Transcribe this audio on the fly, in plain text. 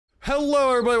Hello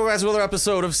everybody, welcome back to another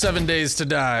episode of 7 Days to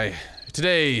Die.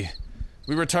 Today,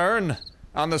 we return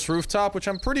on this rooftop, which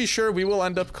I'm pretty sure we will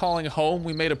end up calling home.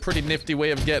 We made a pretty nifty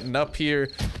way of getting up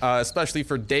here, especially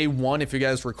for day one. If you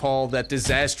guys recall, that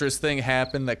disastrous thing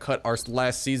happened that cut our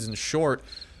last season short.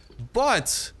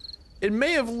 But it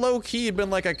may have low-key been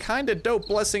like a kinda dope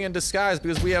blessing in disguise,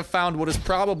 because we have found what is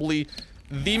probably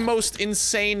the most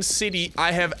insane city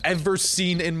I have ever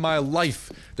seen in my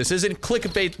life. This isn't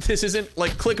clickbait, this isn't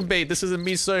like clickbait, this isn't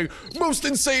me saying, most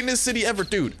insanest city ever,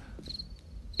 dude.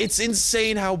 It's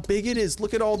insane how big it is.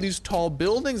 Look at all these tall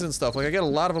buildings and stuff. Like, I get a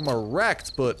lot of them are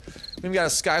wrecked, but we've got a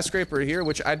skyscraper here,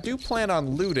 which I do plan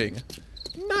on looting.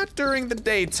 Not during the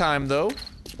daytime, though.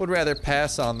 Would rather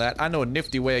pass on that. I know a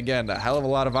nifty way, again, a hell of a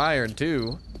lot of iron,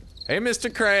 too. Hey,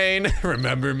 Mr. Crane,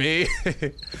 remember me?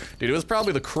 Dude, it was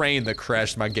probably the crane that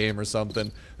crashed my game or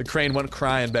something. The crane went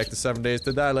crying back to 7 Days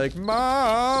to Die like,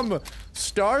 Mom,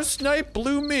 Starsnipe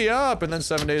blew me up. And then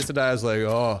 7 Days to Die was like,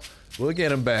 oh, we'll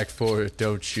get him back for it,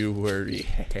 don't you worry.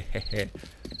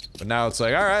 But now it's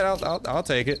like, all right, I'll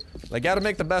take it. Like, gotta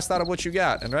make the best out of what you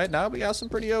got. And right now, we got some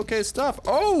pretty okay stuff.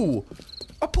 Oh,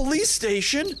 a police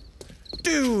station?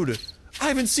 Dude, I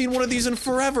haven't seen one of these in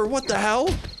forever. What the hell?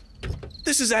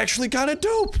 This is actually kind of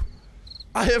dope.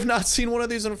 I have not seen one of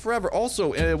these in forever.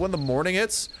 Also, when the morning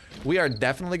hits, we are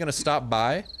definitely gonna stop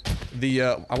by the,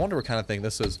 I wonder what kind of thing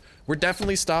this is. We're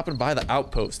definitely stopping by the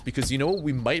outpost, because you know what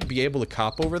we might be able to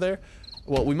cop over there?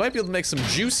 Well, we might be able to make some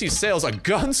juicy sales. A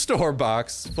gun store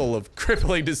box full of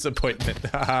crippling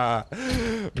disappointment.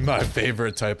 My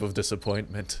favorite type of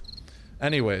disappointment.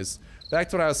 Anyways, back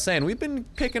to what I was saying. We've been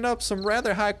picking up some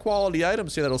rather high quality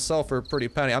items here that'll sell for a pretty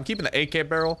penny. I'm keeping the AK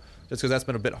barrel, just because that's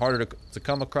been a bit harder to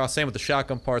come across. Same with the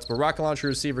shotgun parts, but rocket launcher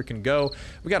receiver can go.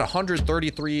 We got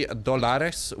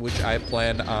 $133, which I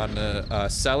plan on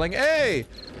selling. Hey!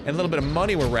 And a little bit of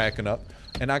money we're racking up.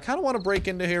 And I kind of want to break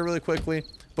into here really quickly.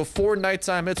 Before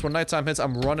nighttime hits, when nighttime hits,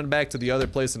 I'm running back to the other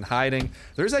place and hiding.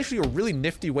 There's actually a really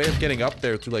nifty way of getting up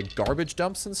there through like garbage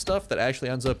dumps and stuff that actually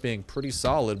ends up being pretty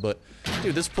solid. But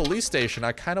dude, this police station,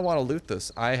 I kind of want to loot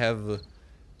this. I have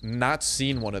not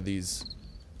seen one of these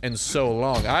in so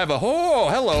long. I have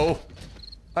hello.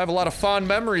 I have a lot of fond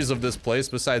memories of this place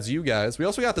besides you guys. We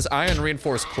also got this iron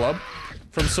reinforced club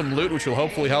from some loot, which will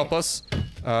hopefully help us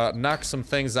knock some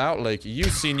things out like you,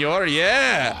 senor.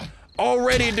 Yeah!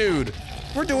 Already, dude.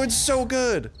 We're doing so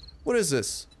good. What is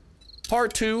this?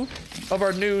 Part 2 of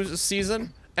our new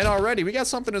season. And already, we got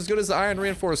something as good as the iron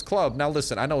reinforced club. Now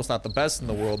listen, I know it's not the best in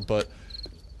the world, but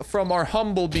from our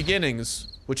humble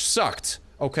beginnings, which sucked,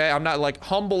 okay? I'm not like,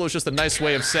 humble is just a nice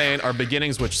way of saying our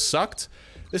beginnings, which sucked.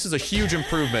 This is a huge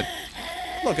improvement.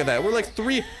 Look at that, we're like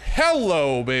 3,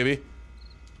 hello, baby.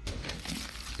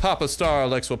 Papa Star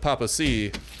likes what Papa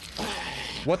see.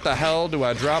 What the hell do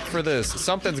I drop for this?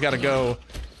 Something's gotta go.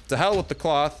 To hell with the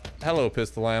cloth. Hello,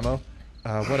 pistol ammo.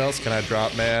 What else can I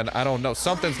drop, man? I don't know.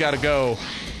 Something's gotta go.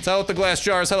 To hell with the glass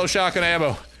jars. Hello, shotgun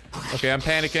ammo. Okay, I'm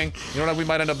panicking. You know what we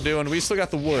might end up doing? We still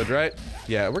got the wood, right?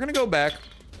 Yeah, we're gonna go back.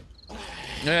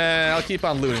 I'll keep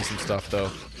on looting some stuff, though.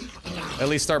 At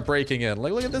least start breaking in.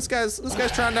 Like, look at this guy's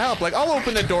trying to help. Like, I'll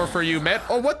open the door for you, man.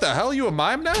 Oh, what the hell? You a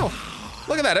mime now?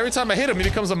 Look at that. Every time I hit him, he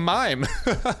becomes a mime.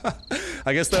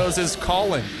 I guess that was his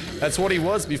calling. That's what he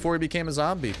was before he became a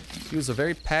zombie. He was a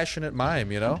very passionate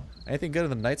mime, you know? Anything good in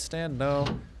the nightstand? No.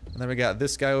 And then we got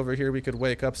this guy over here we could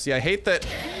wake up. See, I hate that.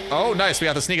 Oh, nice. We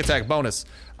got the sneak attack bonus.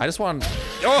 I just want...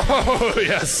 Oh,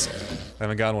 yes. I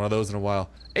haven't gotten one of those in a while.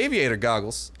 Aviator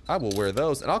goggles. I will wear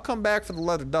those. And I'll come back for the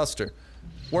leather duster.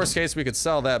 Worst case, we could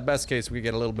sell that. Best case, we could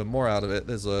get a little bit more out of it.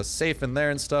 There's a safe in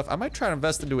there and stuff. I might try to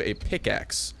invest into a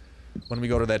pickaxe when we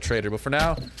go to that trader. But for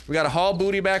now, we gotta haul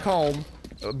booty back home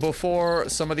before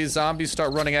some of these zombies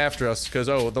start running after us, because,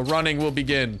 oh, the running will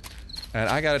begin. And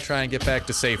I gotta try and get back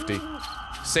to safety.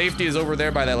 Safety is over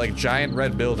there by that, like, giant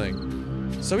red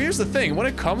building. So here's the thing. When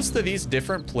it comes to these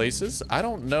different places, I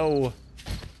don't know...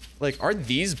 Like, are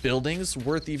these buildings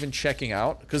worth even checking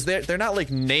out? Because they're not,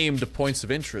 like, named points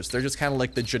of interest. They're just kind of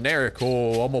like the generic,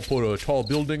 oh, I'm gonna put a tall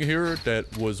building here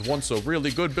that was once a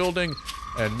really good building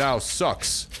and now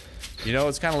sucks. You know,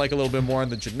 it's kind of like a little bit more on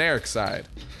the generic side.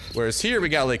 Whereas here we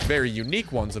got like very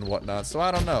unique ones and whatnot, so I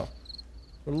don't know.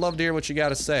 Would love to hear what you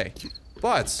gotta say.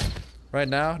 But, right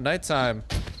now, nighttime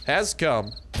has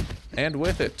come, and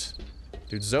with it.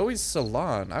 Dude, Zoe's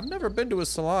salon. I've never been to a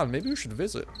salon, maybe we should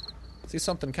visit. See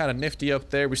something kind of nifty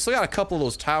up there. We still got a couple of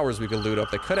those towers we could loot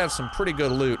up that could have some pretty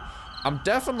good loot. I'm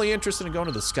definitely interested in going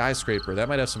to the skyscraper. That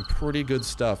might have some pretty good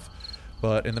stuff.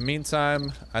 But in the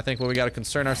meantime, I think what we got to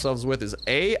concern ourselves with is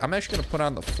I'm actually going to put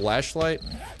on the flashlight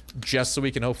just so we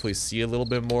can hopefully see a little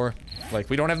bit more. Like,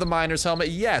 we don't have the miner's helmet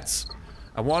yet,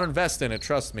 I want to invest in it,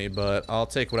 trust me, but I'll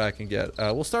take what I can get.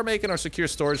 We'll start making our secure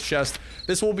storage chest.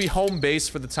 This will be home base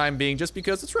for the time being, just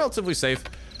because it's relatively safe.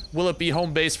 Will it be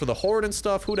home base for the horde and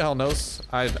stuff? Who the hell knows?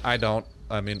 I don't.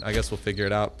 I mean, I guess we'll figure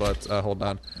it out, but hold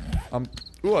on.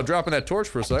 Ooh, I'm dropping that torch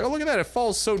for a second. Oh, look at that. It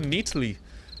falls so neatly.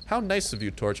 How nice of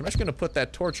you, Torch. I'm actually going to put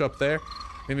that torch up there.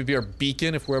 Maybe be our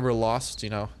beacon if we're ever lost, you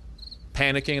know.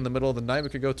 Panicking in the middle of the night, we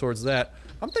could go towards that.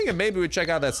 I'm thinking maybe we check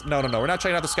out that... No, we're not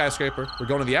checking out the skyscraper. We're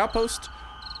going to the outpost.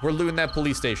 We're looting that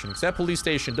police station, because that police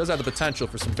station does have the potential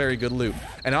for some very good loot.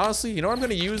 And honestly, you know what I'm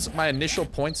going to use my initial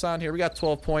points on here? We got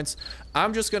 12 points.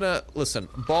 I'm just going to... Listen,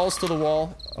 balls to the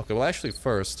wall. Okay, well, actually,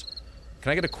 first...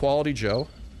 Can I get a Quality Joe?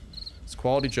 Is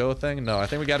Quality Joe a thing? No, I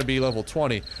think we got to be level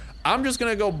 20. I'm just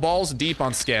going to go balls deep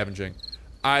on scavenging.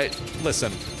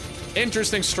 Listen...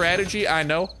 Interesting strategy, I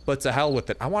know, but to hell with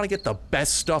it. I want to get the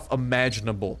best stuff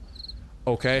imaginable,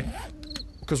 okay?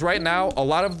 Because right now, a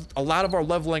lot of our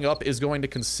leveling up is going to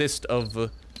consist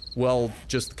of, well,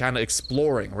 just kind of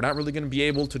exploring. We're not really going to be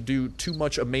able to do too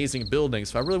much amazing building,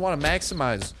 so I really want to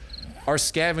maximize our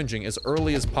scavenging as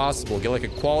early as possible. Get like a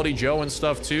Quality Joe and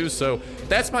stuff too, so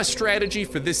that's my strategy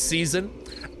for this season.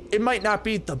 It might not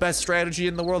be the best strategy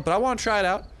in the world, but I want to try it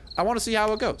out. I want to see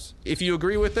how it goes. If you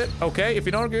agree with it, okay. If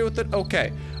you don't agree with it,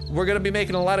 okay. We're going to be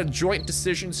making a lot of joint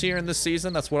decisions here in this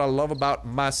season. That's what I love about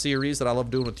my series, that I love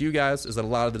doing with you guys, is that a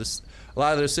lot of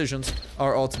the decisions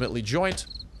are ultimately joint.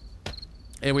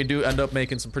 And we do end up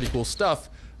making some pretty cool stuff.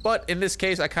 But in this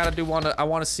case, I kind of do want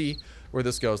to see where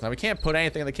this goes. Now, we can't put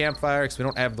anything in the campfire because we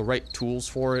don't have the right tools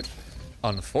for it.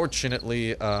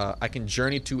 Unfortunately, I can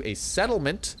journey to a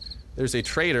settlement. There's a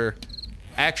trader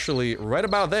actually right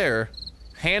about there.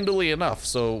 Handily enough,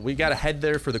 so we gotta head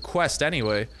there for the quest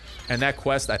anyway, and that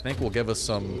quest I think will give us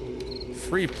some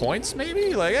free points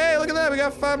maybe. Like, hey, look at that, we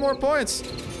got 5 more points,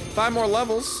 5 more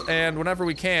levels, and whenever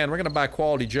we can, we're gonna buy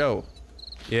Quality Joe.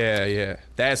 Yeah,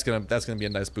 that's gonna be a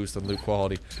nice boost in loot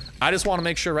quality. I just want to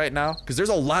make sure right now, because there's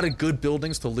a lot of good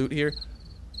buildings to loot here,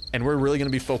 and we're really gonna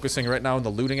be focusing right now on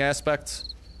the looting aspect.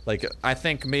 Like, I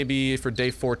think maybe for day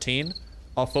 14,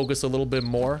 I'll focus a little bit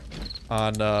more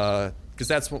on because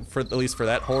that's for at least for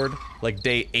that horde. Like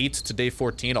day 8 to day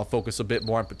 14, I'll focus a bit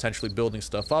more on potentially building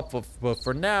stuff up. But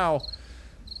for now,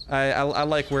 I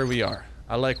like where we are.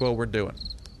 I like what we're doing.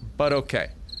 But okay,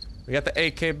 we got the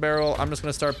AK barrel. I'm just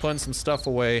gonna start putting some stuff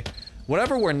away.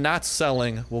 Whatever we're not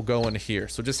selling will go in here.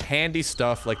 So just handy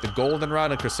stuff like the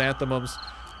goldenrod and chrysanthemums,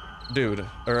 dude,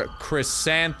 or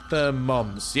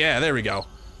chrysanthemums. Yeah, there we go.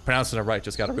 Pronouncing it right.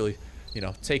 Just gotta really, you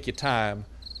know, take your time.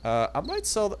 I might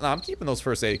sell... No, I'm keeping those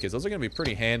first aid kits. Those are going to be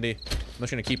pretty handy. I'm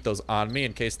just going to keep those on me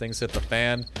in case things hit the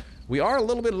fan. We are a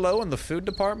little bit low in the food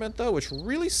department, though, which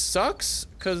really sucks.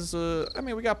 Because, I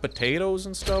mean, we got potatoes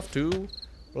and stuff, too.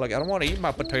 But, like, I don't want to eat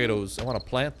my potatoes. I want to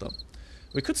plant them.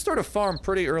 We could start a farm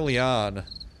pretty early on.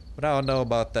 But I don't know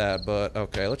about that. But,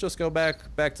 okay, let's just go back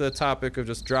to the topic of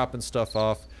just dropping stuff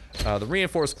off. The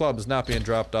reinforced club is not being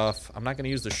dropped off. I'm not going to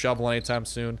use the shovel anytime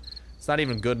soon. It's not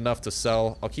even good enough to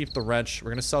sell. I'll keep the wrench.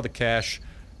 We're going to sell the cash.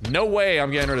 No way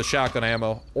I'm getting rid of shotgun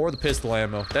ammo or the pistol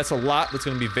ammo. That's a lot that's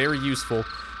going to be very useful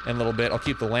in a little bit. I'll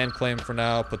keep the land claim for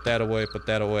now. Put that away. Put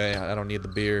that away. I don't need the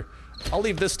beer. I'll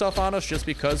leave this stuff on us just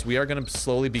because we are going to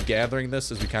slowly be gathering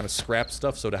this as we kind of scrap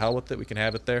stuff. So to hell with it. We can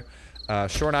have it there.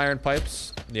 Short iron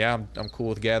pipes. Yeah, I'm cool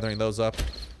with gathering those up.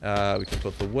 We can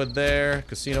put the wood there.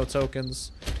 Casino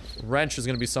tokens. Wrench is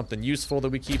going to be something useful that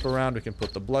we keep around. We can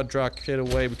put the blood draw kit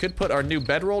away. We could put our new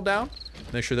bedroll down.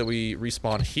 Make sure that we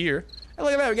respawn here. And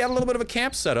look at that. We got a little bit of a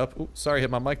camp set up. Ooh, sorry,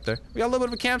 hit my mic there. We got a little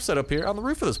bit of a camp set up here on the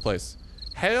roof of this place.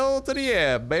 Hell to the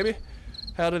yeah, baby.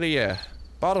 Hell to the yeah.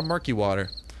 Bottled murky water.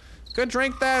 Could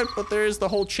drink that, but there is the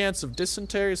whole chance of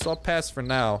dysentery, so I'll pass for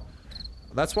now.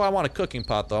 That's why I want a cooking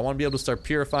pot, though. I want to be able to start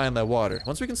purifying that water.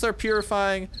 Once we can start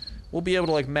purifying, we'll be able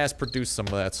to, like, mass produce some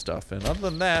of that stuff. And other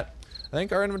than that, I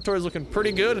think our inventory is looking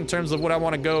pretty good in terms of what I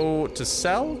want to go to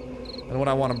sell and what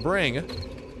I want to bring.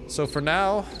 So for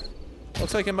now,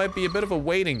 looks like it might be a bit of a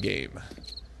waiting game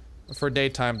for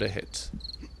daytime to hit.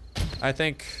 I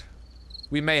think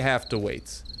we may have to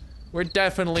wait. We're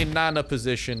definitely not in a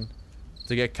position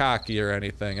to get cocky or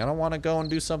anything. I don't want to go and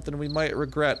do something we might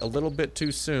regret a little bit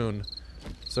too soon.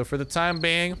 So for the time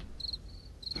being,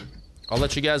 I'll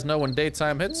let you guys know when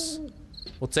daytime hits.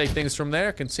 We'll take things from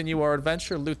there, continue our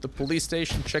adventure, loot the police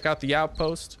station, check out the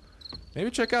outpost. Maybe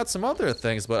check out some other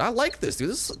things, but I like this, dude.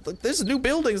 This is new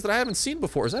buildings that I haven't seen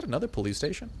before. Is that another police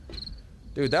station?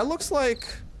 Dude, that looks like...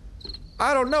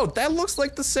 I don't know. That looks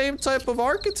like the same type of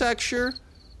architecture.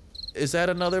 Is that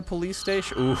another police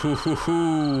station?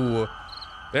 Ooh.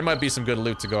 There might be some good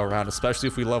loot to go around, especially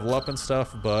if we level up and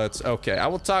stuff, but okay. I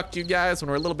will talk to you guys when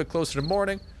we're a little bit closer to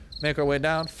morning. make our way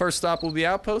down. First stop will be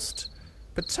Outpost.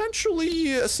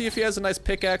 Potentially see if he has a nice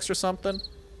pickaxe or something.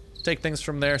 Take things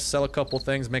from there, sell a couple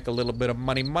things, make a little bit of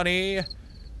money. We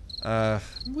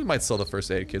might sell the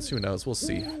first aid kits, who knows, we'll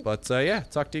see. But yeah,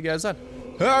 talk to you guys then.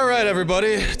 Alright everybody,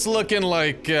 it's looking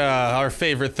like our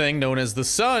favorite thing known as the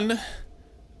sun.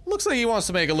 Looks like he wants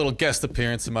to make a little guest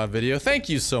appearance in my video. Thank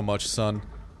you so much, son.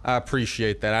 I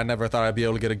appreciate that. I never thought I'd be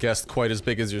able to get a guest quite as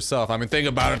big as yourself. I mean, think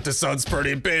about it, the sun's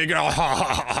pretty big.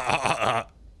 I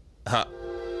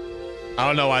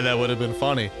don't know why that would have been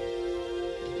funny.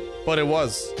 But it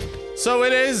was. So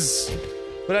it is!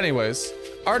 But anyways,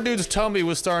 our dude's tummy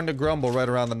was starting to grumble right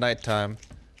around the nighttime.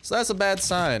 So that's a bad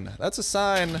sign. That's a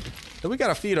sign that we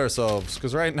gotta feed ourselves.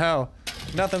 Because right now,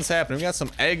 nothing's happening. We got some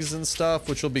eggs and stuff,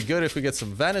 which will be good if we get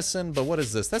some venison. But what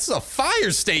is this? This is a fire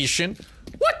station?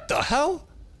 What the hell?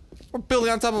 We're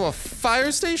building on top of a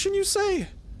fire station, you say?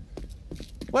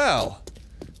 Well,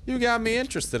 you got me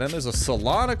interested. And there's a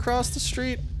salon across the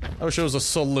street. I wish it was a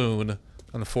saloon.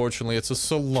 Unfortunately, it's a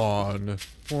salon.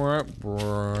 I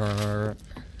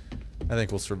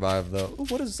think we'll survive, though. Ooh,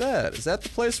 what is that? Is that the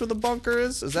place where the bunker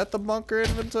is? Is that the bunker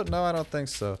inventory? No, I don't think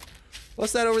so.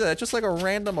 What's that over there? It's just like a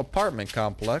random apartment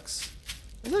complex.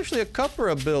 There's actually a couple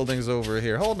of buildings over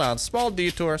here. Hold on. Small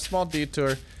detour. Small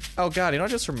detour. Oh, God. You know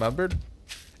what I just remembered?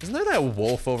 Isn't there that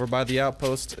wolf over by the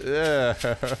outpost? No,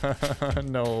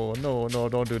 no, no.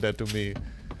 Don't do that to me.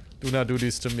 Do not do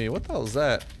this to me. What the hell is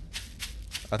that?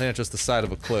 I think it's just the side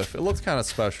of a cliff. It looks kind of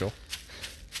special.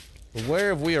 But where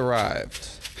have we arrived?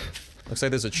 Looks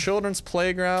like there's a children's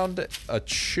playground, a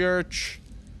church,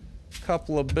 a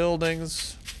couple of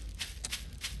buildings.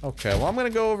 Okay, well, I'm gonna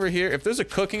go over here. If there's a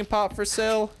cooking pot for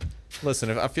sale, listen,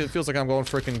 it feels like I'm going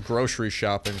freaking grocery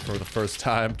shopping for the first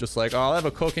time. Just like, oh, I'll have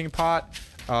a cooking pot,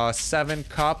 7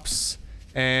 cups,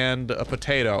 and a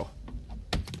potato.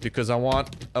 Because I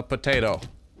want a potato.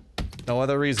 No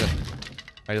other reason.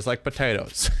 I just like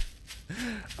potatoes.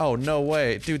 Oh, no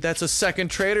way. Dude, that's a second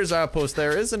trader's outpost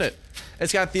there, isn't it?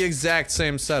 It's got the exact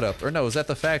same setup. Or no, is that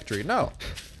the factory? No.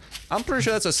 I'm pretty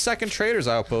sure that's a second trader's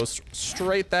outpost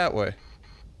straight that way.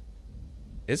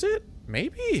 Is it?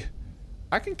 Maybe?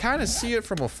 I can kind of see it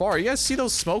from afar. You guys see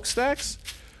those smokestacks?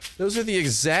 Those are the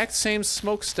exact same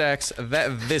smokestacks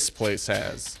that this place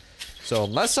has. So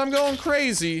unless I'm going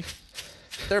crazy,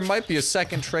 there might be a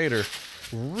second trader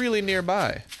really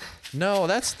nearby. No,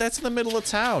 that's in the middle of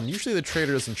town. Usually the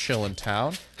trader doesn't chill in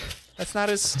town. That's not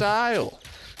his style.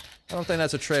 I don't think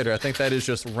that's a trader. I think that is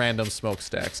just random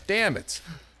smokestacks. Damn it.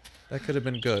 That could have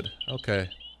been good. Okay.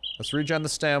 Let's regen the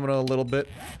stamina a little bit.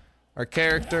 Our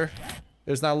character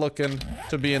is not looking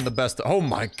to be in the best. Oh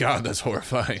my god, that's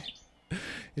horrifying.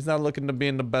 He's not looking to be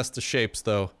in the best of shapes,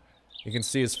 though. You can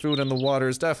see his food in the water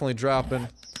is definitely dropping.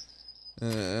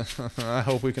 I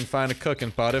hope we can find a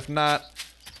cooking pot. If not,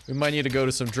 we might need to go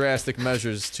to some drastic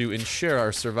measures to ensure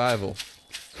our survival.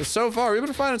 But so far, we've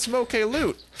been finding some okay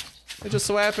loot. It just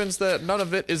so happens that none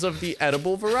of it is of the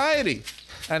edible variety.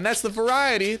 And that's the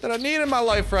variety that I need in my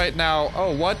life right now.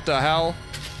 Oh, what the hell?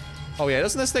 Oh yeah,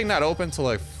 doesn't this thing not open till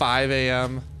like 5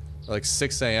 a.m.? Or like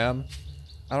 6 a.m.?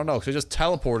 I don't know, because it just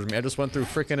teleported me. I just went through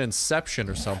freaking Inception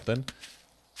or something.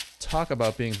 Talk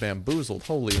about being bamboozled.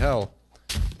 Holy hell.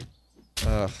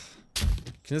 Ugh.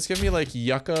 Can this give me like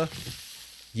yucca?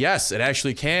 Yes, it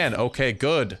actually can. Okay,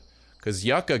 good. Because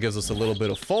yucca gives us a little bit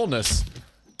of fullness.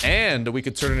 And we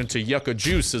could turn it into yucca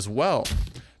juice as well.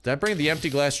 Did I bring the empty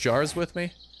glass jars with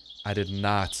me? I did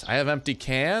not. I have empty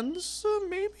cans?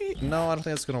 Maybe? No, I don't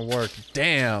think that's gonna work.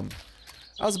 Damn.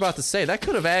 I was about to say, that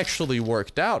could have actually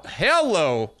worked out.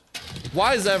 Hello!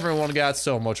 Why has everyone got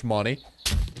so much money?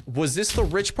 Was this the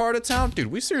rich part of town?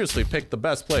 Dude, we seriously picked the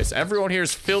best place. Everyone here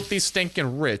is filthy,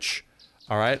 stinking rich.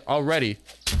 Alright, already.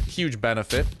 Huge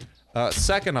benefit.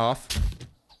 Second off,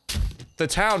 the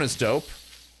town is dope.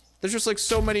 There's just like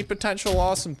so many potential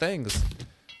awesome things.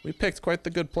 We picked quite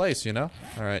the good place, you know?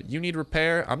 Alright, you need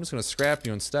repair. I'm just gonna scrap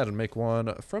you instead and make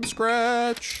one from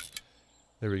scratch.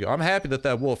 There we go. I'm happy that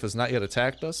that wolf has not yet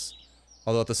attacked us.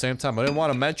 Although at the same time, I didn't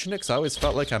want to mention it because I always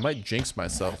felt like I might jinx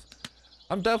myself.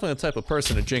 I'm definitely the type of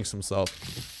person to jinx himself.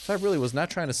 So I really was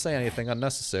not trying to say anything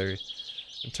unnecessary.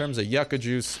 In terms of yucca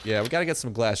juice, yeah, we gotta get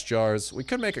some glass jars. We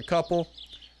could make a couple.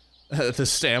 The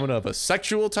stamina of a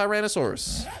sexual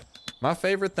Tyrannosaurus. My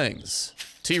favorite things.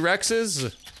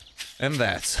 T-Rexes. And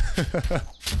that.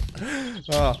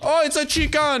 Oh, it's a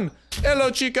chican! Hello,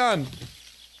 chican!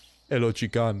 Hello,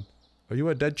 chican. Are you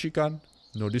a dead chican?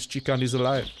 No, this chican is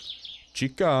alive.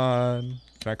 Chican.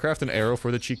 Can I craft an arrow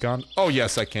for the chican? Oh,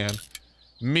 yes, I can.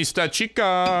 Mr.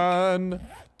 Chican!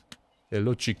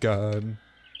 Hello, chican.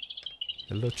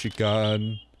 Hello,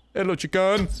 chican. Hello,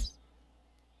 chican!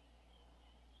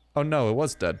 Oh no, it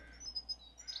was dead.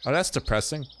 Oh, that's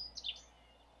depressing.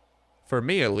 For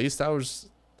me, at least, I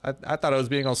thought I was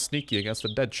being all sneaky against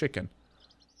a dead chicken.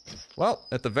 Well,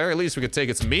 at the very least, we could take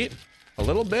its meat. A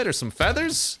little bit, or some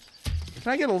feathers.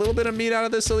 Can I get a little bit of meat out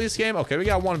of this at least game? Okay, we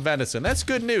got 1 venison. That's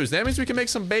good news. That means we can make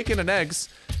some bacon and eggs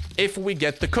if we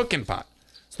get the cooking pot.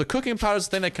 So the cooking pot is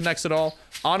the thing that connects it all.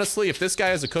 Honestly, if this guy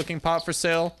has a cooking pot for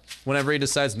sale, whenever he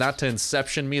decides not to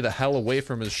inception me the hell away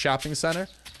from his shopping center,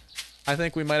 I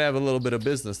think we might have a little bit of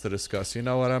business to discuss. You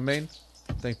know what I mean?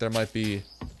 I think there might be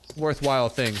worthwhile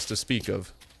things to speak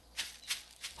of.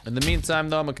 In the meantime,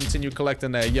 though, I'm gonna continue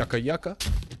collecting that yucca yucca.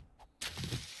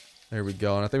 There we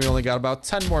go, and I think we only got about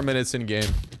 10 more minutes in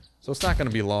game, so it's not gonna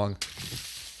be long.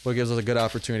 But it gives us a good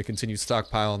opportunity to continue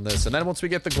stockpiling this. And then once we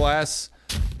get the glass,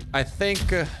 I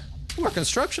think our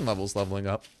construction level's leveling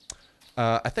up.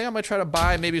 I think I might try to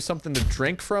buy maybe something to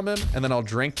drink from him, and then I'll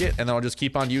drink it, and then I'll just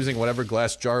keep on using whatever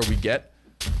glass jar we get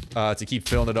to keep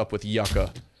filling it up with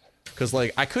yucca. Because,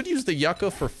 like, I could use the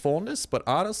yucca for fullness, but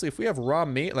honestly, if we have raw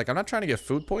meat, like, I'm not trying to get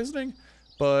food poisoning,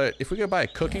 but if we could buy a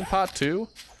cooking pot too,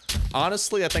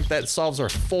 honestly, I think that solves our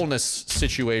fullness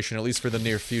situation, at least for the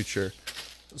near future.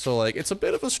 So, like, it's a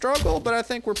bit of a struggle, but I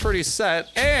think we're pretty set.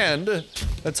 And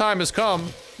the time has come.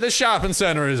 The shopping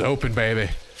center is open, baby.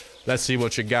 Let's see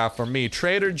what you got for me.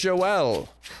 Trader Joel.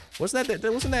 Wasn't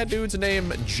that dude's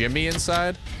name Jimmy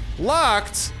inside?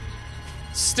 Locked?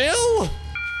 Still?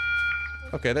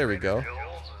 Okay, there we go.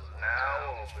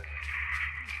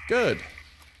 Good.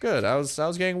 Good. I was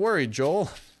getting worried,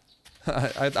 Joel.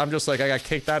 I'm just like, I got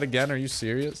kicked out again. Are you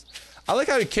serious? I like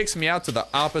how he kicks me out to the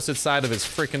opposite side of his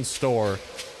freaking store.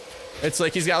 It's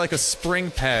like he's got like a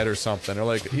spring pad or something, or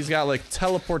like he's got like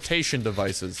teleportation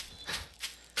devices.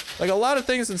 Like a lot of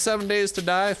things in 7 Days to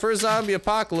Die for a zombie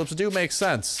apocalypse do make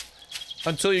sense.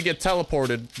 Until you get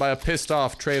teleported by a pissed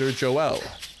off Trader Joel.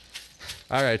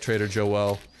 Alright, Trader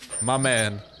Joel. My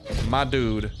man. My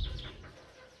dude.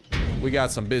 We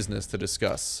got some business to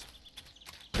discuss.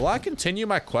 Will I continue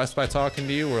my quest by talking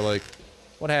to you, or like,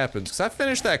 what happens? Because I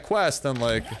finished that quest and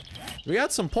like, we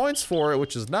got some points for it,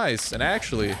 which is nice. And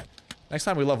actually, next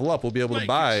time we level up, we'll be able to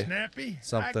buy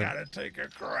something. I gotta take a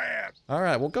crap.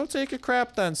 Alright, well go take a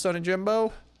crap then, Sonny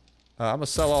Jimbo. I'm gonna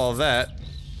sell all of that.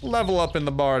 Level up in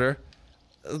the barter.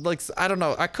 Like, I don't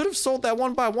know. I could have sold that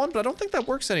 1 by 1, but I don't think that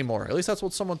works anymore. At least that's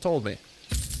what someone told me.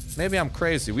 Maybe I'm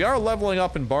crazy. We are leveling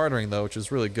up in bartering, though, which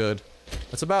is really good.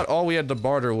 That's about all we had to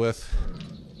barter with.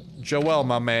 Joel,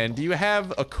 my man, do you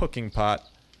have a cooking pot?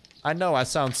 I know I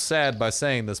sound sad by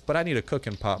saying this, but I need a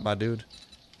cooking pot, my dude.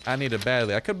 I need it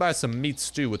badly. I could buy some meat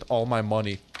stew with all my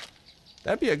money.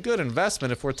 That'd be a good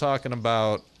investment if we're talking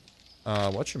about,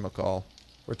 whatchamacall.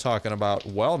 We're talking about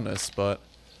wellness, but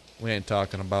we ain't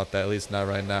talking about that, at least not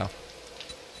right now.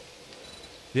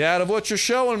 Yeah, out of what you're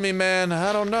showing me, man,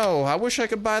 I don't know. I wish I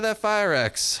could buy that fire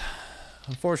axe.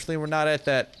 Unfortunately, we're not at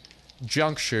that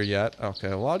juncture yet. Okay,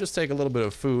 well, I'll just take a little bit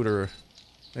of food, or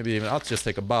maybe even I'll just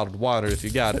take a bottled water if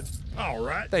you got it. All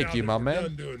right. Thank you, my man.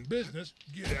 Done doing business,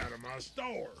 get out of my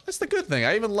store. That's the good thing.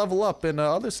 I even level up in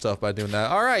other stuff by doing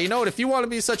that. All right, you know what? If you want to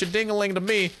be such a ding-a-ling to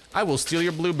me, I will steal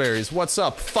your blueberries. What's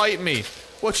up? Fight me.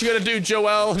 What you gonna do,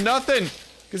 Joel? Nothing.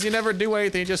 Because you never do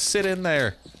anything. You just sit in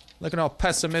there. Looking all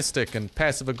pessimistic and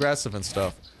passive-aggressive and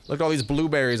stuff. Look at all these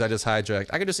blueberries I just hijacked.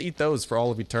 I could just eat those for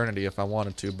all of eternity if I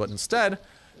wanted to, but instead,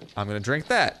 I'm gonna drink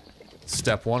that.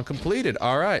 Step 1 completed.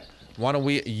 All right. Why don't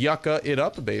we yucca it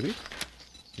up, baby?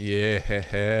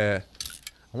 Yeah.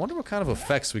 I wonder what kind of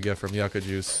effects we get from yucca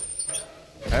juice.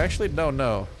 I actually don't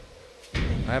know.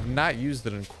 I have not used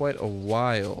it in quite a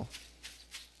while.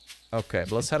 Okay,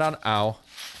 but let's head on. Ow.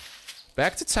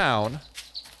 Back to town.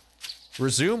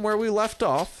 Resume where we left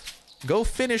off. Go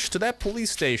finish to that police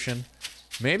station.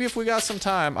 Maybe if we got some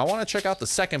time, I want to check out the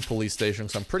second police station,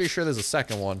 because I'm pretty sure there's a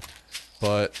second one.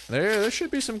 But there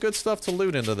should be some good stuff to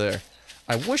loot into there.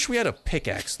 I wish we had a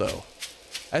pickaxe, though.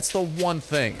 That's the one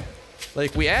thing.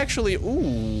 Like, we actually...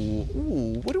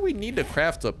 Ooh. What do we need to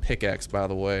craft a pickaxe, by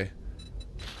the way?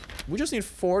 We just need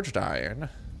forged iron.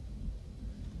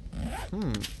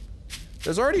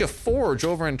 There's already a forge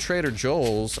over in Trader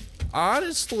Joel's.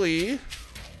 Honestly,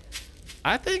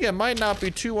 I think it might not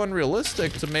be too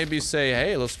unrealistic to maybe say,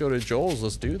 hey, let's go to Joel's,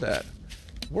 let's do that.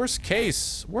 Worst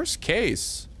case,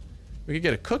 we could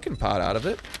get a cooking pot out of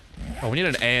it. Oh, we need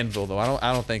an anvil, though.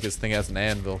 I don't think this thing has an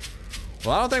anvil.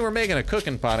 Well, I don't think we're making a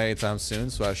cooking pot anytime soon,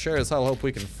 so I sure as hell hope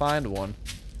we can find one.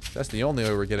 That's the only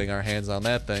way we're getting our hands on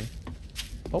that thing.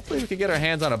 Hopefully we can get our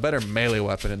hands on a better melee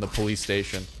weapon in the police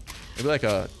station. Maybe like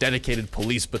a dedicated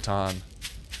police baton.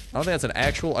 I don't think that's an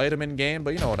actual item in game,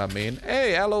 but you know what I mean.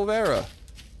 Hey, aloe vera.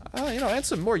 You know, and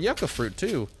some more yucca fruit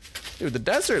too. Dude, the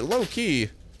desert, low key.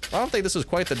 I don't think this is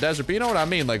quite the desert, but you know what I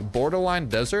mean, like borderline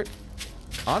desert.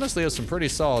 Honestly, there's some pretty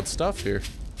solid stuff here.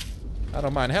 I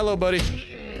don't mind. Hello, buddy.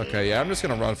 Okay, yeah, I'm just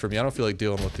gonna run from you. I don't feel like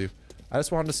dealing with you. I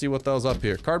just wanted to see what the hell's up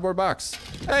here. Cardboard box.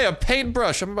 Hey, a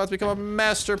paintbrush. I'm about to become a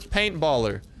master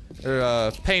paintballer.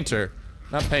 Or, painter.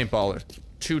 Not paintballer.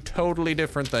 Two totally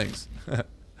different things.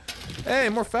 Hey,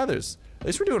 more feathers. At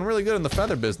least we're doing really good in the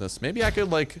feather business. Maybe I could,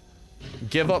 like,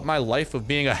 give up my life of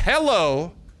being a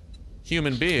hello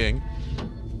human being,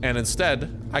 and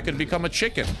instead, I could become a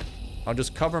chicken. I'll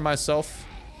just cover myself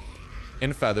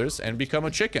in feathers and become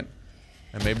a chicken.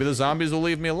 And maybe the zombies will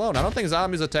leave me alone. I don't think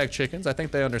zombies attack chickens. I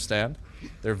think they understand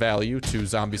their value to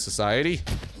zombie society.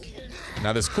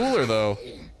 Now this cooler, though.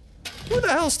 Who the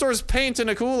hell stores paint in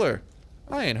a cooler?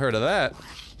 I ain't heard of that.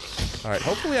 Alright,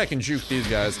 hopefully I can juke these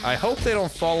guys. I hope they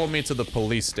don't follow me to the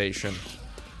police station.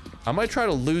 I might try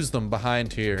to lose them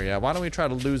behind here. Yeah, why don't we try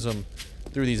to lose them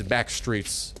through these back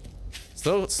streets?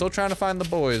 Still trying to find the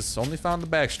boys. Only found the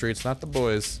back streets, not the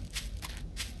boys.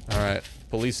 Alright,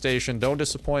 police station, don't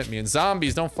disappoint me. And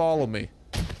zombies, don't follow me.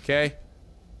 Okay?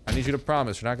 I need you to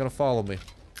promise you're not gonna follow me.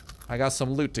 I got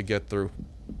some loot to get through.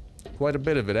 Quite a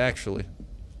bit of it, actually.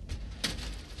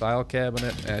 File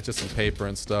cabinet, just some paper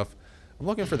and stuff. I'm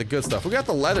looking for the good stuff. We got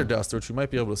the leather duster, which we might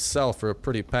be able to sell for a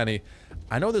pretty penny.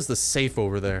 I know there's the safe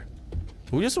over there.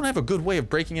 But we just don't have a good way of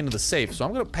breaking into the safe, so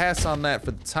I'm gonna pass on that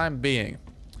for the time being.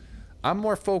 I'm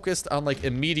more focused on, like,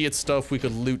 immediate stuff we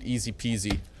could loot easy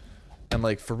peasy. And,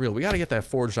 like, for real, we gotta get that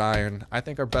forged iron. I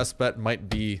think our best bet might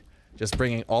be just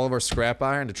bringing all of our scrap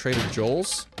iron to Trader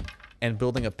Joel's and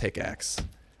building a pickaxe.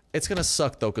 It's gonna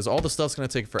suck, though, because all the stuff's gonna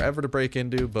take forever to break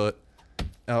into, but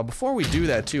before we do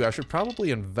that, too, I should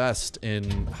probably invest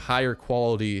in higher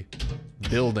quality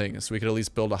buildings so we could at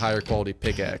least build a higher quality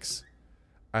pickaxe.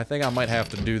 I think I might have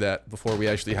to do that before we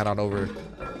actually head on over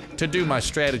to do my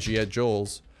strategy at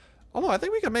Joel's. Although, I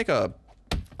think we can make a...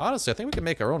 Honestly, I think we can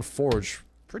make our own forge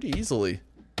pretty easily.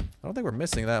 I don't think we're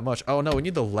missing that much. Oh, no, we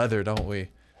need the leather, don't we?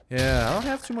 Yeah, I don't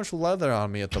have too much leather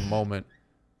on me at the moment.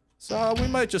 So, we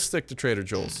might just stick to Trader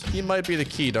Joel's. He might be the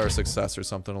key to our success or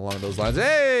something along those lines.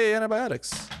 Hey,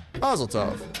 antibiotics. Mazel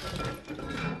tov.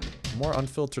 More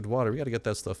unfiltered water. We gotta get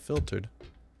that stuff filtered.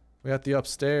 We got the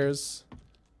upstairs.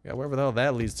 Yeah, wherever the hell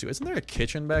that leads to. Isn't there a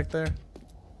kitchen back there?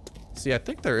 See, I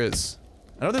think there is.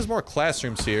 I know there's more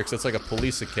classrooms here because it's like a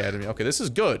police academy. Okay, this is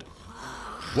good.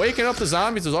 Waking up the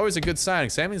zombies is always a good sign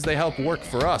because that means they help work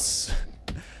for us.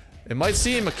 It might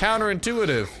seem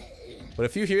counterintuitive, but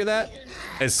if you hear that,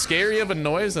 as scary of a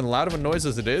noise and loud of a noise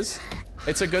as it is,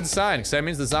 it's a good sign because that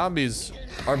means the zombies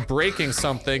are breaking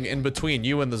something in between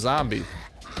you and the zombie,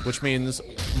 which means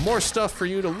more stuff for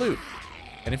you to loot.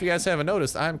 And if you guys haven't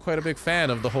noticed, I'm quite a big fan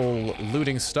of the whole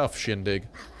looting stuff shindig.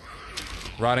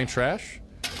 Rotting trash?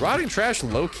 Rotting trash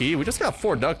low-key? We just got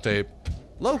 4 duct tape.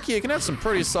 Low-key, it can have some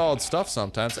pretty solid stuff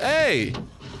sometimes. Hey!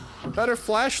 Better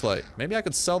flashlight. Maybe I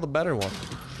could sell the better one.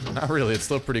 Not really, it's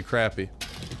still pretty crappy.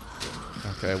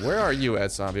 Okay, where are you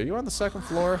at, zombie? Are you on the 2nd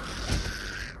floor?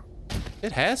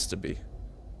 It has to be.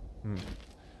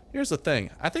 Here's the thing.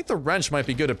 I think the wrench might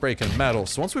be good at breaking metal.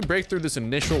 So once we break through this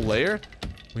initial layer,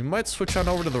 we might switch on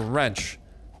over to the wrench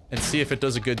and see if it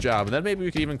does a good job. And then maybe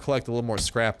we could even collect a little more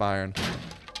scrap iron.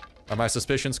 Are my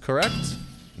suspicions correct?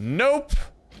 Nope!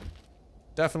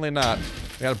 Definitely not.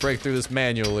 We gotta break through this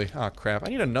manually. Oh, crap. I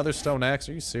need another stone axe.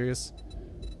 Are you serious?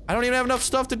 I don't even have enough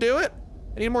stuff to do it?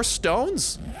 I need more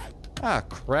stones? Ah,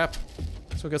 crap.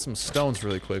 Let's go get some stones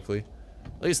really quickly.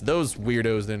 At least those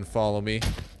weirdos didn't follow me.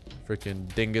 Freaking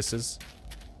dinguses.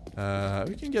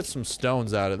 We can get some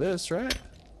stones out of this, right?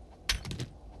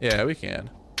 Yeah, we can.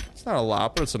 It's not a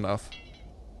lot, but it's enough.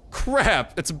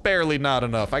 Crap! It's barely not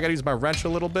enough. I gotta use my wrench a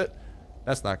little bit.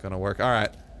 That's not gonna work.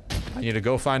 Alright. I need to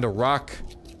go find a rock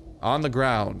on the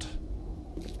ground.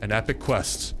 An epic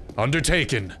quest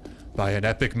undertaken by an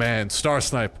epic man.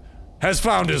 Starsnipe has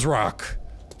found his rock.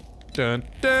 Dun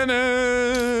dun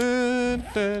dun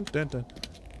dun dun dun.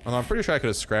 Although I'm pretty sure I could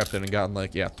have scrapped it and gotten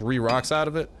like, yeah, 3 rocks out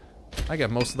of it. I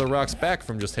got most of the rocks back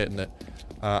from just hitting it.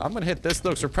 I'm gonna hit this though,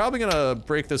 because we're probably gonna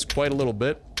break this quite a little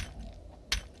bit.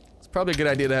 It's probably a good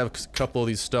idea to have a couple of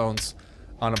these stones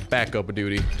on a backup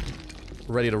duty.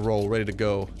 Ready to roll, ready to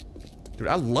go. Dude,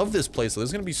 I love this place.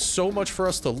 There's gonna be so much for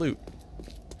us to loot.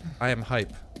 I am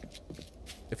hype.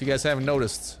 If you guys haven't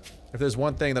noticed, if there's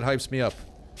one thing that hypes me up,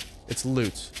 it's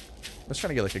loot. I'm just trying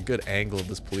to get like a good angle of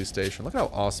this police station. Look how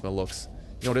awesome it looks.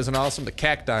 You know what isn't awesome? The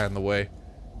cacti in the way.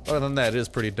 Other than that, it is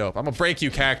pretty dope. I'm gonna break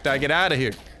you, cacti. Get out of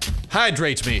here.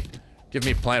 Hydrate me. Give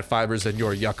me plant fibers and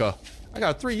your yucca. I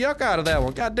got 3 yucca out of that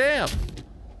one. God damn.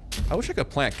 I wish I could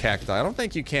plant cacti. I don't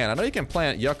think you can. I know you can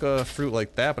plant yucca fruit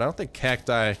like that, but I don't think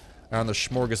cacti are on the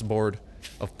smorgasbord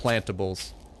of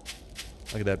plantables.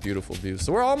 Look at that beautiful view.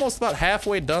 So we're almost about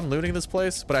halfway done looting this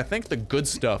place, but I think the good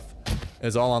stuff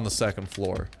is all on the second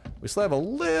floor. We still have a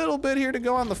little bit here to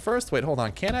go on the first. Wait, hold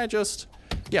on. Can I just...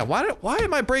 Yeah, why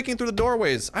am I breaking through the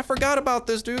doorways? I forgot about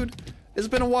this, dude. It's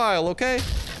been a while, okay?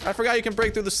 I forgot you can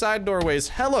break through the side doorways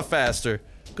hella faster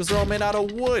because they're all made out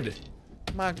of wood.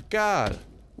 My God.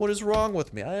 What is wrong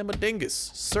with me? I am a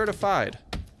dingus. Certified.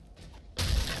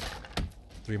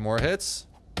 3 more hits.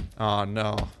 Oh,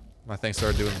 no. My thing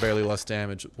started doing barely less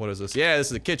damage. What is this? Yeah, this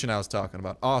is the kitchen I was talking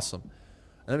about. Awesome.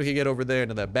 And then we can get over there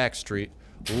into that back street.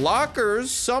 Lockers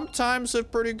sometimes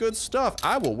have pretty good stuff.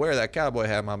 I will wear that cowboy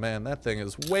hat, my man. That thing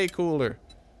is way cooler.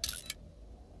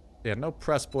 Yeah, no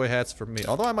press boy hats for me.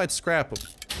 Although I might scrap them.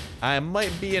 I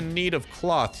might be in need of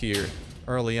cloth here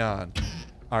early on.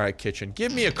 Alright, kitchen.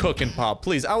 Give me a cooking pot,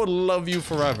 please. I would love you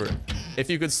forever if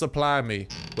you could supply me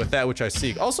with that which I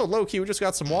seek. Also, low-key, we just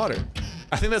got some water.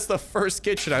 I think that's the first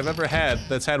kitchen I've ever had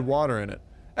that's had water in it.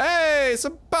 Hey,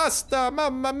 some pasta,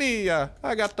 mamma mia.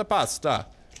 I got the pasta.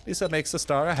 Lisa makes the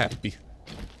star happy.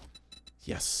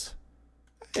 Yes.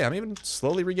 Hey, I'm even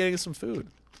slowly regaining some food.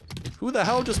 Who the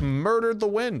hell just murdered the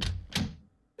wind?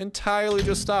 Entirely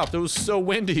just stopped. It was so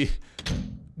windy.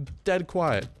 Dead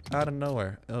quiet. Out of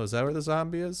nowhere. Oh, is that where the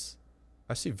zombie is?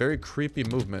 I see very creepy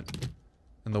movement.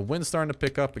 And the wind's starting to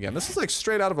pick up again. This is like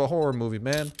straight out of a horror movie,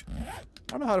 man. I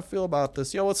don't know how to feel about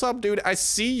this. Yo, what's up, dude? I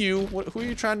see you. Who are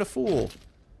you trying to fool?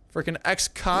 Freaking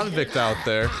ex-convict out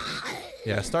there.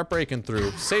 Yeah, start breaking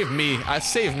through. Save me.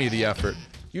 Save me the effort.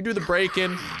 You do the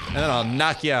break-in, and then I'll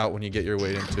knock you out when you get your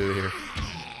weight into here.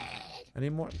 Any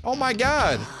more? Oh my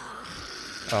God!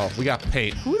 Oh, we got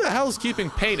paint. Who the hell is keeping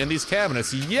paint in these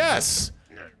cabinets? Yes!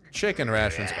 Chicken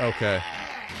rations. Okay.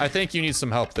 I think you need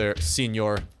some help there,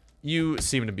 senor. You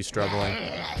seem to be struggling.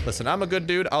 Listen, I'm a good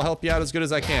dude. I'll help you out as good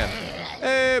as I can.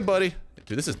 Hey, buddy.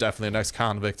 Dude, this is definitely an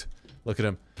ex-convict. Look at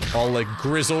him. All, like,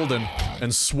 grizzled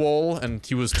and swole, and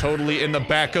he was totally in the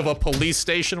back of a police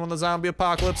station when the zombie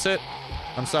apocalypse hit.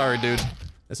 I'm sorry, dude.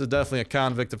 This is definitely a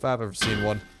convict if I've ever seen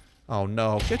one. Oh,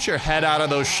 no. Get your head out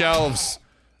of those shelves.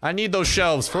 I need those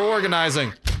shelves for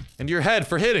organizing. And your head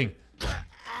for hitting.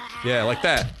 Yeah, like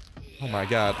that. Oh, my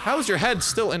God. How is your head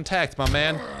still intact, my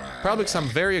man? Probably because I'm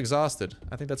very exhausted.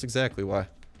 I think that's exactly why.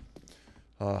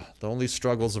 The only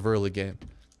struggles of early game.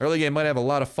 Early game might have a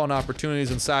lot of fun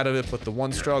opportunities inside of it, but the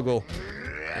one struggle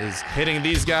is hitting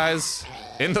these guys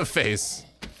in the face.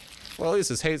 Well, at least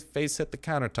his face hit the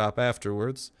countertop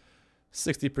afterwards.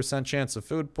 60% chance of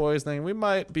food poisoning. We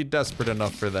might be desperate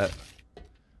enough for that.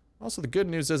 Also, the good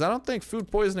news is I don't think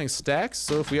food poisoning stacks,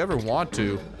 so if we ever want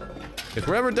to, if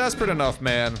we're ever desperate enough,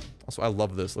 man. Also, I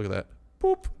love this. Look at that.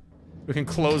 Boop. We can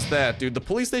close that, dude. The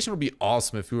police station would be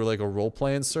awesome if we were like a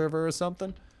role-playing server or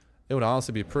something. It would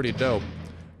honestly be pretty dope.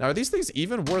 Now, are these things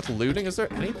even worth looting? Is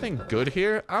there anything good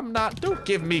here? Don't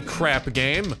give me crap,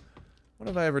 game. What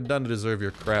have I ever done to deserve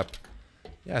your crap?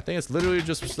 Yeah, I think it's literally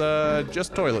just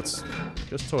toilets.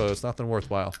 Just toilets, nothing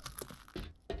worthwhile.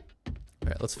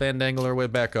 Alright, let's fandangle our way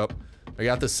back up. We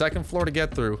got the second floor to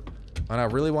get through. And I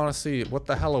really want to see what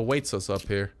the hell awaits us up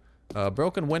here. A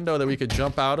broken window that we could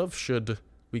jump out of should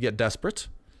we get desperate.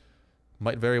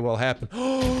 Might very well happen.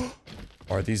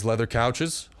 Are these leather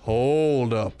couches?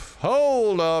 Hold up.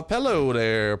 Hold up. Hello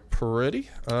there, pretty.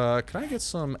 Can I get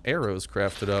some arrows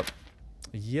crafted up?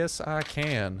 Yes, I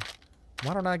can.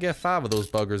 Why don't I get 5 of those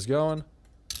buggers going?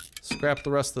 Scrap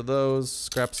the rest of those.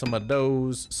 Scrap some of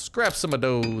those. Scrap some of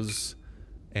those.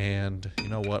 And you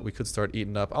know what? We could start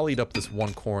eating up. I'll eat up this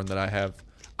one corn that I have.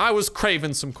 I was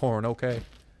craving some corn, okay?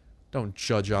 Don't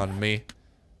judge on me.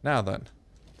 Now then.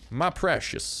 My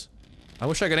precious. I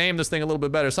wish I could aim this thing a little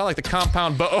bit better. It's not like the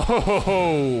compound bow.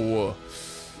 Oh!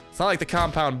 It's not like the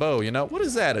compound bow, you know? What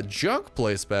is that? A junk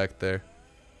place back there?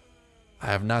 I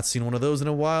have not seen one of those in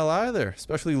a while either.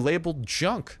 Especially labeled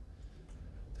junk.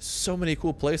 There's so many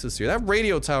cool places here. That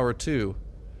radio tower, too.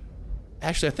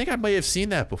 Actually, I think I may have seen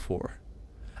that before.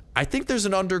 I think there's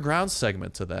an underground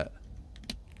segment to that.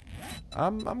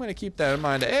 I'm gonna keep that in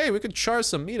mind. Hey, we could char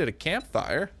some meat at a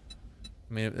campfire.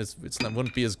 I mean,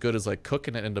 wouldn't be as good as like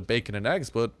cooking it into bacon and eggs,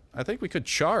 but I think we could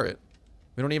char it.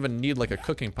 We don't even need like a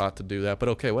cooking pot to do that. But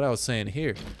okay, what I was saying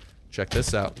here, check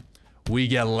this out. We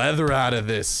get leather out of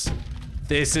this.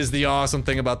 This is the awesome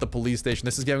thing about the police station.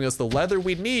 This is giving us the leather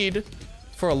we need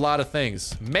for a lot of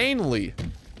things. Mainly,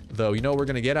 though, you know what we're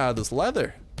gonna get out of this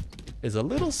leather is a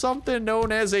little something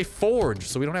known as a forge.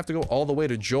 So we don't have to go all the way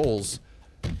to Joel's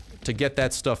to get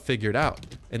that stuff figured out.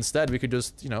 Instead, we could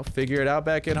just, you know, figure it out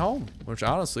back at home, which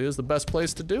honestly is the best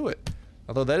place to do it.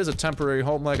 Although that is a temporary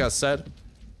home, like I said.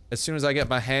 As soon as I get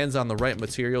my hands on the right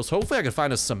materials, hopefully I can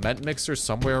find a cement mixer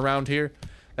somewhere around here.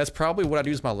 That's probably what I'd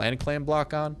use my land claim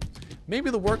block on.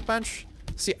 Maybe the workbench.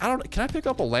 See, I don't, can I pick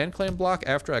up a land claim block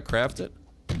after I craft it?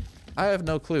 I have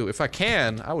no clue. If I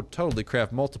can, I would totally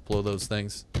craft multiple of those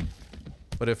things.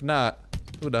 But if not,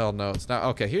 who the hell knows? Now,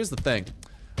 okay, here's the thing.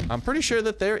 I'm pretty sure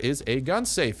that there is a gun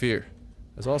safe here.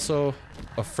 There's also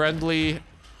a friendly,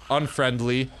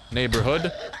 unfriendly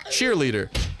neighborhood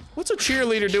cheerleader. What's a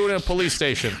cheerleader doing in a police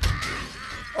station?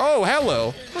 Oh,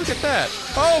 hello. Look at that.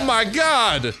 Oh my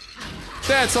god!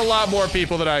 That's a lot more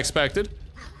people than I expected.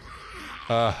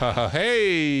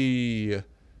 Hey.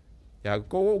 Yeah,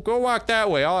 go walk that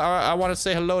way. I want to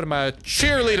say hello to my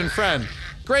cheerleading friend.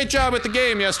 Great job at the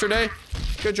game yesterday.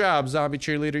 Good job, zombie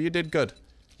cheerleader. You did good.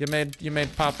 You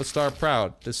made Papa Star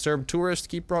proud. Disturbed tourists,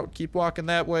 keep walking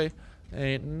that way.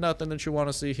 Ain't nothing that you want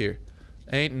to see here.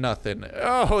 Ain't nothing.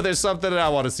 Oh, there's something that I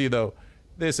want to see though.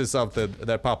 This is something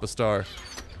that Papa Star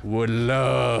would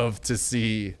love to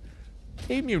see.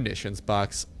 A munitions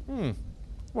box. One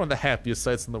of the happiest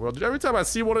sights in the world. Every time I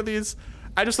see one of these,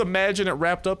 I just imagine it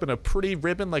wrapped up in a pretty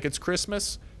ribbon like it's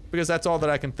Christmas, because that's all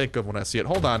that I can think of when I see it.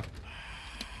 Hold on.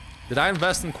 Did I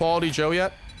invest in Quality Joe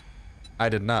yet? I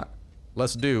did not.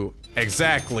 Let's do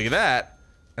exactly that.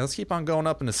 And let's keep on going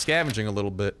up into scavenging a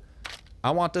little bit. I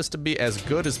want this to be as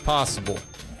good as possible.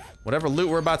 Whatever loot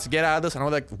we're about to get out of this, I know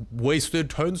that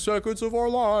wasted 10 seconds of our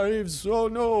lives. Oh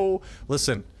no.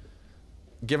 Listen,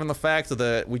 given the fact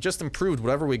that we just improved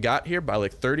whatever we got here by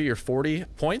like 30 or 40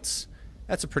 points,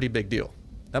 that's a pretty big deal.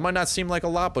 That might not seem like a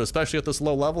lot, but especially at this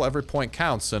low level, every point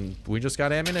counts, and we just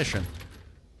got ammunition.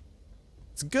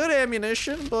 It's good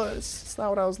ammunition, but it's not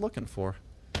what I was looking for.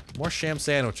 More sham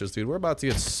sandwiches, dude. We're about to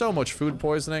get so much food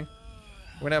poisoning.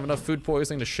 We're gonna have enough food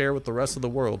poisoning to share with the rest of the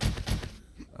world.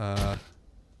 I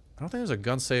don't think there's a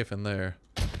gun safe in there.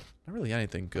 Not really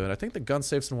anything good. I think the gun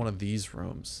safe's in one of these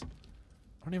rooms.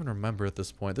 I don't even remember at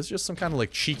this point. This is just some kind of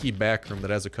like cheeky back room that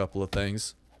has a couple of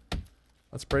things.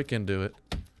 Let's break into it.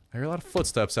 I hear a lot of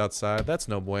footsteps outside. That's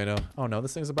no bueno. Oh no,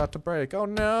 this thing's about to break. Oh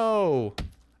no!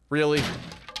 Really?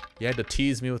 You had to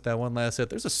tease me with that one last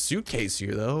hit. There's a suitcase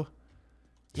here though.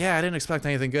 Yeah, I didn't expect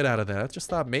anything good out of that. I just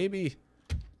thought maybe...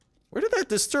 Where did that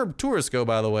disturbed tourist go,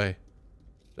 by the way?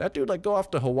 Did that dude like go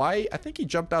off to Hawaii? I think he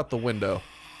jumped out the window.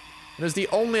 It is the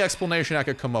only explanation I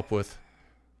could come up with.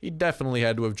 He definitely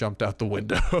had to have jumped out the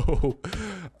window.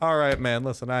 Alright, man.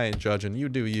 Listen, I ain't judging. You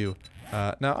do you.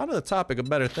 Now, onto the topic of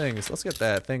better things. Let's get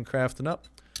that thing crafting up.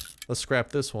 Let's scrap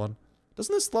this one.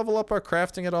 Doesn't this level up our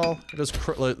crafting at all?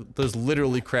 Does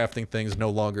literally crafting things no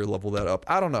longer level that up?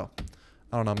 I don't know.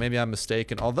 I don't know. Maybe I'm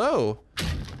mistaken. Although,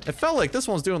 it felt like this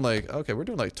one's doing like... Okay, we're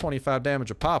doing like 25 damage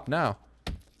a pop now.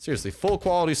 Seriously, full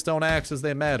quality stone axes,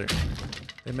 they matter.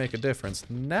 They make a difference.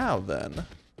 Now then...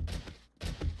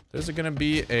 There's gonna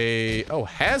be a... Oh,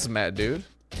 hazmat dude.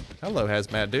 Hello,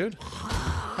 hazmat dude.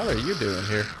 How are you doing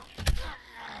here?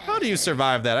 How do you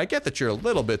survive that? I get that you're a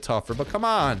little bit tougher, but come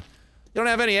on. You don't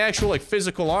have any actual, like,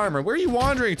 physical armor. Where are you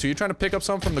wandering to? You trying to pick up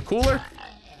something from the cooler?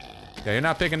 Yeah, you're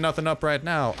not picking nothing up right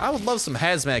now. I would love some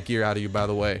hazmat gear out of you, by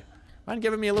the way. Mind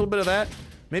giving me a little bit of that?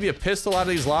 Maybe a pistol out of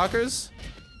these lockers?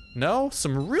 No?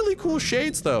 Some really cool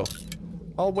shades, though.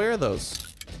 I'll wear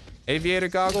those. Aviator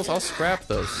goggles? I'll scrap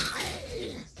those.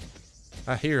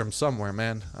 I hear them somewhere,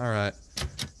 man. Alright.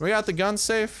 We got the gun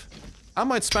safe. I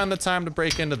might spend the time to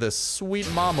break into this.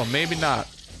 Sweet mama, maybe not.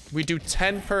 We do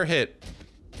 10 per hit.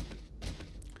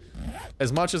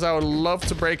 As much as I would love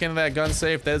to break into that gun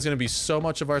safe, that is going to be so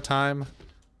much of our time.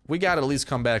 We got to at least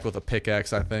come back with a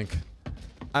pickaxe, I think.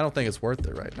 I don't think it's worth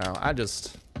it right now. I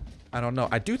don't know.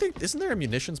 I do think, isn't there a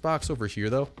munitions box over here,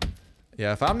 though?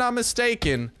 Yeah, if I'm not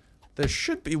mistaken, there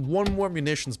should be one more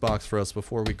munitions box for us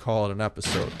before we call it an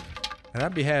episode. And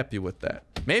I'd be happy with that.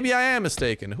 Maybe I am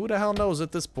mistaken. Who the hell knows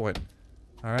at this point?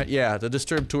 Alright, yeah, the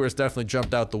disturbed tourist definitely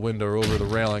jumped out the window or over the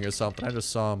railing or something. I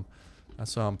just saw him. I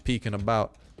saw him peeking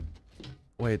about.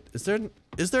 Wait, is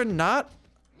there not?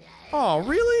 Oh,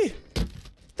 really?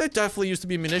 There definitely used to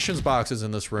be munitions boxes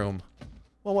in this room.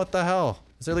 Well, what the hell?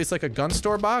 Is there at least like a gun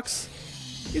store box?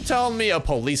 You telling me a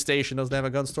police station doesn't have a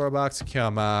gun store box?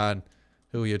 Come on.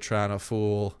 Who are you trying to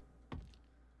fool?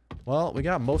 Well, we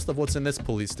got most of what's in this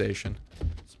police station.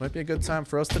 This might be a good time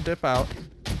for us to dip out.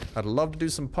 I'd love to do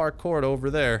some parkour over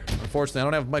there. Unfortunately, I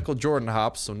don't have Michael Jordan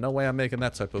hops, so no way I'm making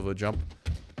that type of a jump.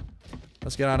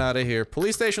 Let's get on out of here.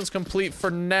 Police station's complete for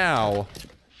now.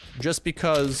 Just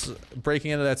because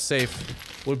breaking into that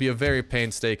safe would be a very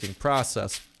painstaking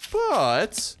process.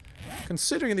 But,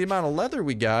 considering the amount of leather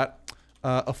we got,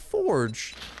 a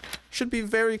forge should be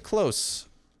very close.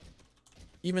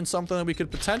 Even something that we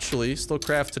could potentially still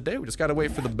craft today. We just gotta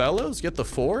wait for the bellows, get the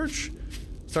forge.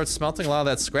 start smelting a lot of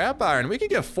that scrap iron. We could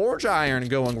get forge iron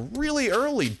going really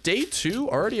early. Day 2,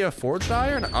 already have forged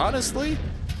iron? Honestly,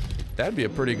 that'd be a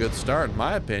pretty good start in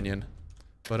my opinion.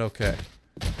 But okay,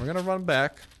 we're gonna run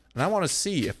back. And I want to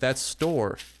see if that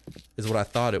store is what I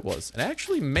thought it was. And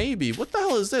actually, maybe. What the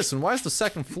hell is this? And why is the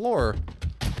second floor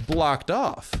blocked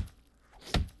off?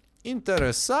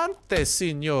 Interessante,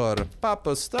 senor.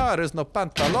 Papa Star is no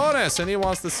pantalones, and he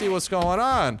wants to see what's going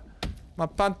on. My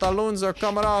pantaloons are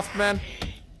coming off, man.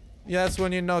 Yeah, that's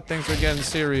when you know things are getting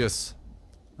serious.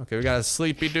 Okay, we got a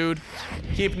sleepy dude.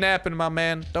 Keep napping, my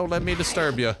man. Don't let me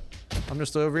disturb you. I'm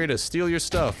just over here to steal your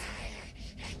stuff.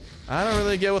 I don't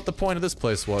really get what the point of this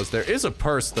place was. There is a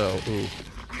purse, though. Ooh.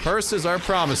 Purses are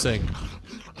promising.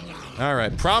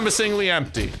 Alright, promisingly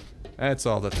empty. That's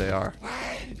all that they are.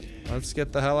 Let's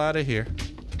get the hell out of here.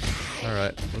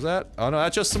 Alright, was that? Oh no,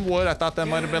 that's just some wood. I thought that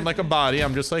might have been like a body.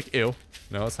 I'm just like, ew.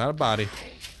 No, it's not a body.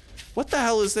 What the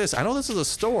hell is this? I know this is a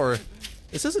store.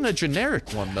 This isn't a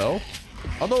generic one, though.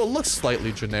 Although it looks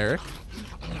slightly generic.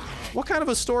 What kind of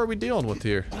a store are we dealing with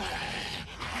here?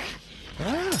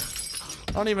 Ah.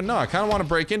 I don't even know. I kind of want to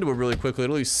break into it really quickly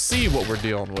to at least see what we're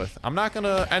dealing with. I'm not going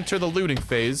to enter the looting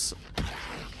phase,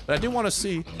 but I do want to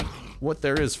see what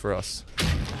there is for us.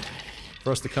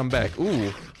 For us to come back.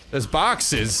 Ooh, there's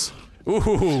boxes.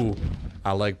 Ooh,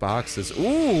 I like boxes.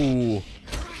 Ooh,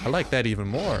 I like that even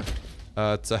more.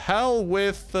 To hell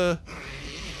with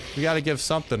we got to give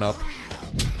something up.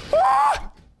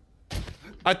 Ah!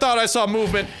 I thought I saw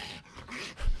movement.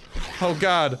 Oh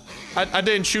God. I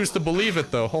didn't choose to believe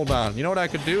it though. Hold on. You know what I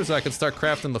could do is I could start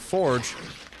crafting the forge.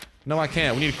 No, I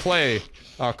can't. We need clay.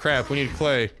 Oh crap, we need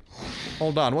clay.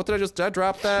 Hold on. What did I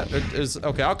drop that?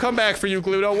 Okay, I'll come back for you,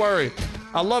 Glue. Don't worry.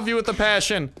 I love you with a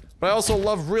passion, but I also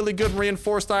love really good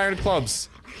reinforced iron clubs.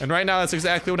 And right now, that's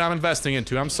exactly what I'm investing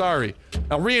into. I'm sorry.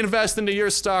 I'll reinvest into your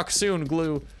stock soon,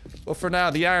 Glue. But for now,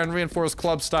 the iron reinforced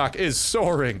club stock is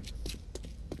soaring.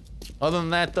 Other than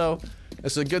that, though,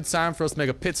 it's a good time for us to make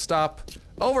a pit stop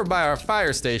over by our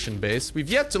fire station base. We've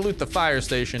yet to loot the fire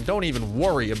station. Don't even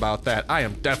worry about that. I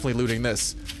am definitely looting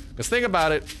this. Because think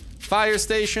about it. Fire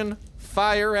station,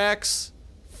 fire axe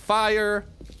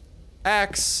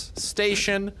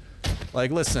station.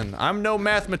 Like, listen, I'm no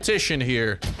mathematician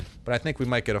here, but I think we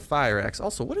might get a fire axe.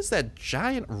 Also, what is that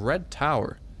giant red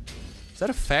tower? Is that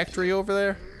a factory over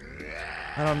there?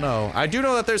 I don't know. I do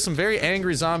know that there's some very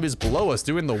angry zombies below us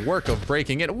doing the work of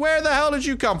breaking it. Where the hell did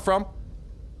you come from?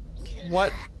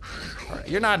 What?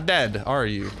 You're not dead, are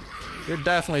you? You're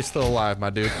definitely still alive, my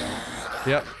dude.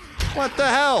 Yep. What the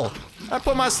hell? I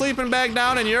put my sleeping bag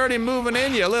down and you're already moving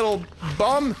in, you little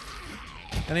bum.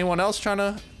 Anyone else trying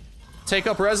to take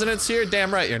up residence here?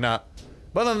 Damn right you're not.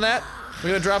 But other than that, we're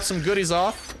gonna drop some goodies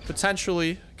off,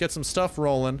 potentially get some stuff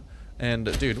rolling. And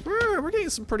dude, we're getting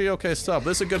some pretty okay stuff.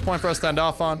 This is a good point for us to end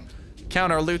off on.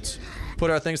 Count our loot, put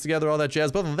our things together, all that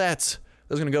jazz. But other than that,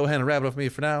 that's gonna go ahead and wrap it up for me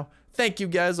for now. Thank you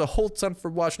guys a whole ton for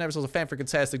watching. Episodes of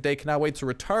fan-freaking-tastic day. Cannot wait to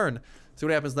return. See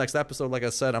what happens next episode. Like I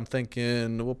said, I'm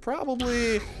thinking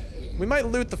we might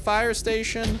loot the fire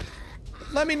station.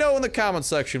 Let me know in the comment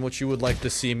section what you would like to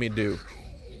see me do.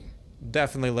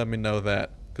 Definitely let me know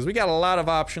that. Because we got a lot of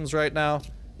options right now.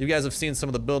 You guys have seen some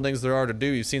of the buildings there are to do.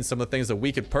 You've seen some of the things that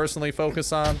we could personally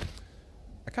focus on.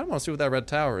 I kind of want to see what that red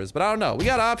tower is. But I don't know. We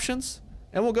got options.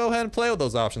 And we'll go ahead and play with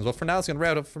those options. But for now, it's going to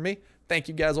wrap it up for me. Thank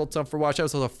you guys all the time for watching.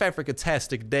 This was a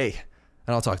fan-freaking-tastic day.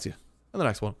 And I'll talk to you in the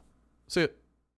next one. See ya.